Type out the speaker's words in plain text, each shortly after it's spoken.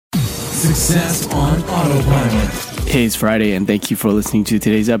Success on Autopilot. Hey, it's Friday, and thank you for listening to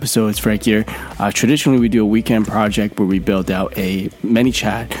today's episode. It's Frank here. Traditionally, we do a weekend project where we build out a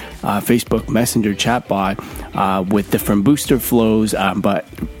ManyChat Facebook Messenger chatbot with different booster flows, but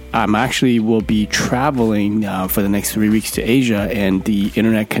actually will be traveling for the next 3 weeks to Asia, and the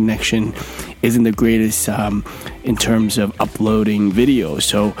internet connection isn't the greatest in terms of uploading videos.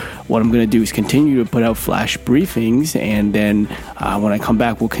 So what I'm going to do is continue to put out flash briefings, and then when I come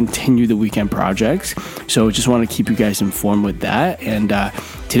back, we'll continue the weekend projects. So just want to keep you guys informed with that. And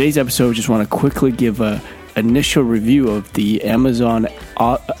today's episode, just want to quickly give a initial review of the Amazon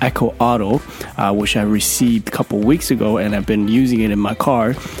Echo Auto, which I received a couple weeks ago, and I've been using it in my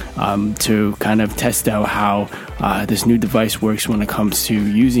car to kind of test out how this new device works when it comes to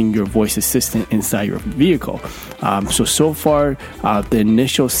using your voice assistant inside your vehicle. So far, the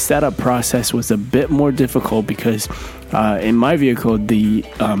initial setup process was a bit more difficult because in my vehicle, the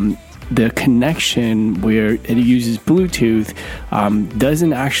connection where it uses Bluetooth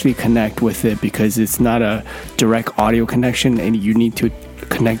doesn't actually connect with it because it's not a direct audio connection, and you need to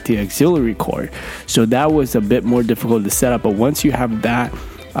connect the auxiliary cord. So that was a bit more difficult to set up. But once you have that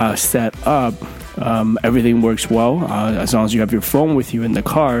set up, everything works well. As long as you have your phone with you in the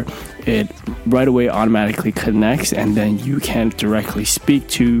car, it right away automatically connects, and then you can directly speak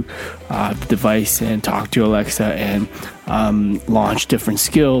to the device and talk to Alexa and launch different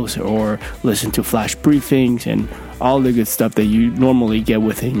skills or listen to flash briefings and all the good stuff that you normally get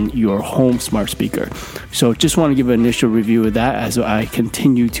within your home smart speaker. So just want to give an initial review of that as I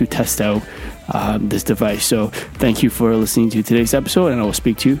continue to test out this device. So thank you for listening to today's episode, and I will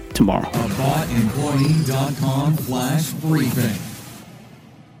speak to you tomorrow. AboutEmployee.com/briefing.